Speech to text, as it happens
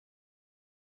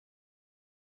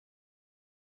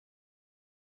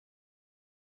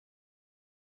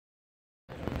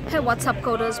Hey, what's up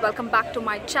coders? Welcome back to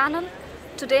my channel.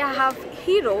 Today I have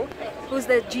Iiro, who's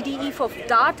the GDE for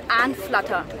Dart and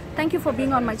Flutter. Thank you for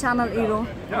being on my channel, Iiro.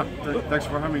 Yeah, thanks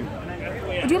for having me.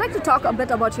 Would you like to talk a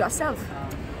bit about yourself?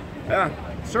 Yeah,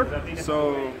 sure.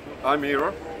 So, I'm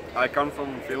Iiro. I come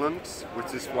from Finland,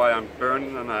 which is why I'm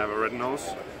burned and I have a red nose.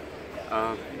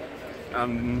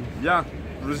 And yeah,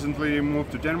 recently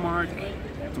moved to Denmark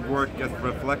to work at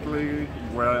Reflectly,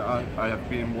 where I have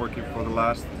been working for the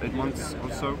last 8 months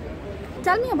or so.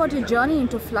 Tell me about your journey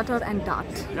into Flutter and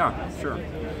Dart. Yeah, sure.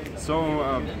 So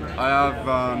I have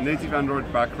a native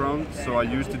Android background, so I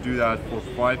used to do that for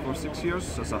 5 or 6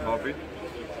 years as a hobby,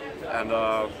 and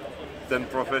then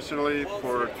professionally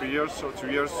for 3 years or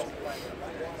 2 years.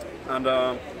 And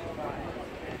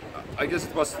I guess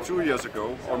it was 2 years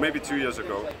ago, or maybe 2 years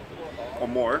ago, or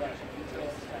more,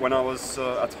 when I was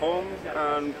at home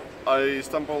and I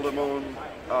stumbled upon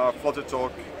Flutter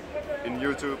Talk in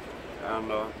YouTube,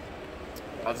 and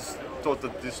I just thought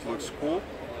that this looks cool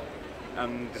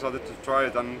and decided to try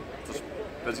it, and just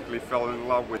basically fell in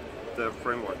love with the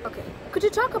framework. Okay. Could you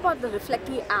talk about the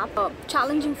Reflectly app,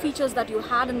 challenging features that you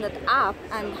had in that app,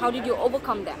 and how did you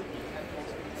overcome them?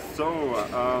 So,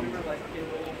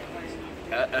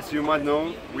 as you might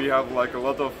know, we have like a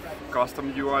lot of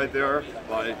custom UI there.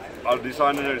 Like, our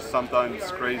designer is sometimes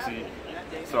crazy,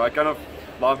 so I kind of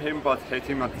love him but hate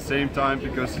him at the same time,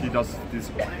 because he does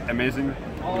these amazing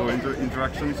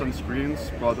interactions on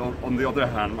screens, but on the other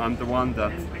hand, I'm the one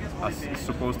that is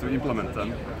supposed to implement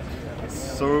them.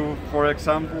 So, for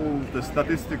example, the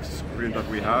statistics screen that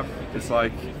we have, it's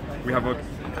like we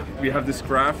have this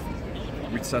graph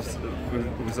which has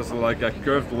like a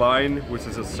curved line, which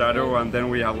is a shadow, and then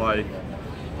we have like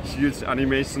huge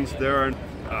animations there, and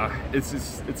it's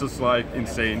just like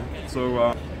insane.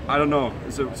 So I don't know.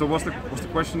 So what's the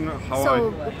question?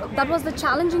 That was the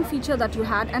challenging feature that you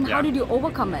had, and how did you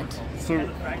overcome it? So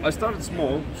I started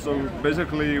small. So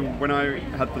basically, when I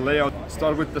had the layout,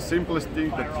 start with the simplest thing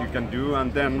that you can do,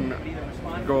 and then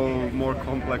go more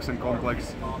complex and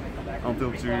complex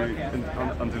until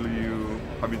you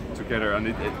have it together.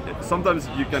 And sometimes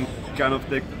you can kind of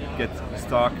get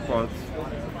stuck, but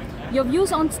your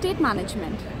views on state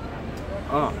management.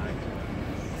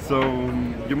 So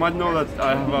you might know that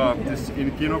I have this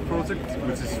Inkino project,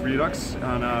 which is Redux,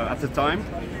 and at the time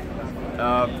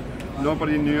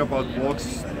nobody knew about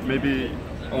blocks. Maybe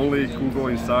only Google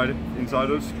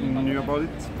insiders knew about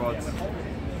it, but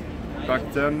back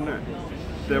then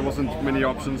there wasn't many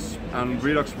options, and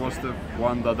Redux was the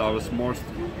one that I was most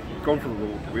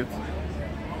comfortable with.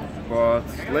 But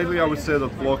lately I would say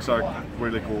that blocks are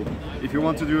really cool. If you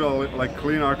want to do a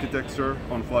clean architecture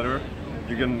on Flutter,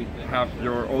 you can have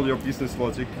all your business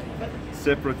logic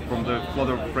separate from the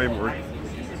Flutter framework.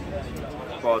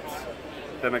 But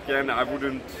then again, I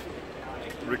wouldn't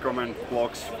recommend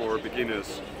blocks for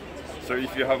beginners. So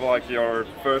if you have like your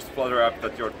first Flutter app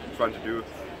that you're trying to do,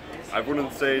 I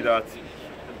wouldn't say that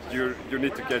you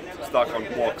need to get stuck on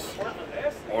blocks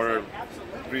or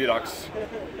Redux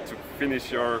to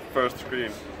finish your first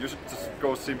screen. You should just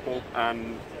go simple,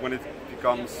 and when it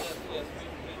becomes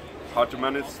hard to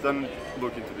manage, then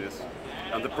look into this.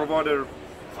 And the provider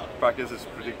package is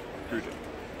pretty good.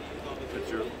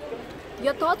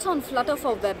 Your thoughts on Flutter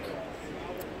for web?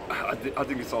 I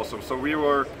think it's awesome. So we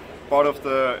were part of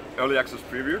the early access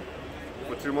preview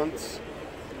for 2 months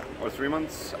or 3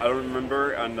 months, I don't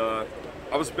remember, and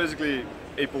I was basically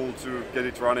able to get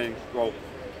it running. Well,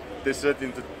 they said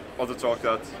in the other talk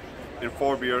that in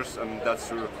 4 beers, and that's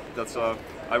true.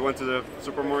 I went to the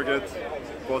supermarket,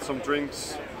 bought some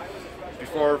drinks.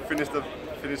 Before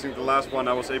finishing the last one,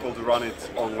 I was able to run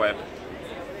it on web.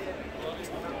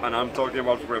 And I'm talking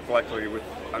about Reflectly,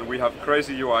 and we have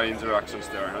crazy UI interactions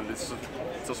there, and it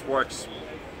just works.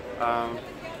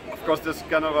 Of course, there's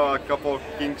kind of a couple of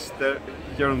kinks there,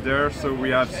 here and there, so we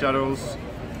have shadows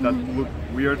that look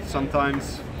weird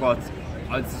sometimes, but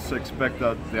I just expect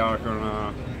that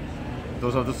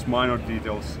those are just minor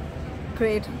details.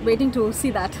 Great, waiting to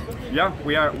see that. Yeah,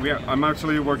 we are. I'm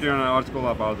actually working on an article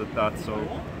about that. So,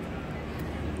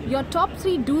 your top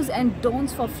 3 do's and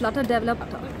don'ts for Flutter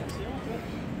developer.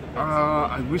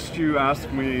 I wish you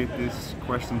asked me this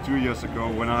question 2 years ago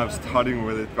when I was starting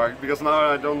with it, because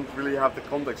now I don't really have the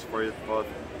context for it. But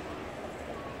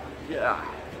yeah,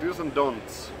 do's and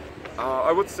don'ts.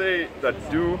 I would say that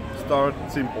do start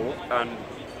simple, and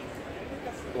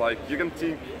like you can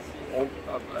think of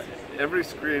every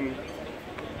screen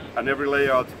and every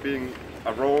layout being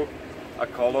a row, a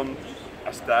column,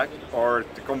 a stack, or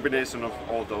the combination of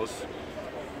all those.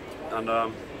 And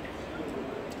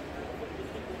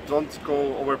don't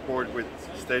go overboard with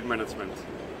state management.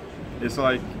 It's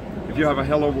like if you have a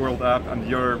Hello World app and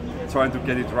you're trying to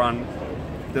get it run,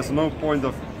 there's no point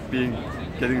of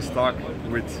getting stuck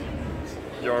with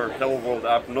your Hello World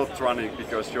app not running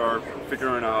because you're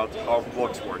figuring out how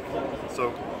blocks work.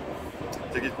 So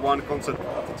take it one concept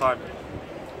at a time.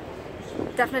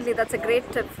 Definitely, that's a great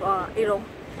tip, Iiro.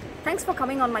 Thanks for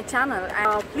coming on my channel.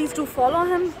 Please do follow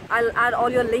him. I'll add all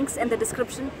your links in the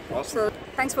description. Awesome. So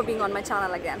thanks for being on my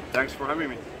channel again. Thanks for having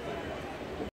me.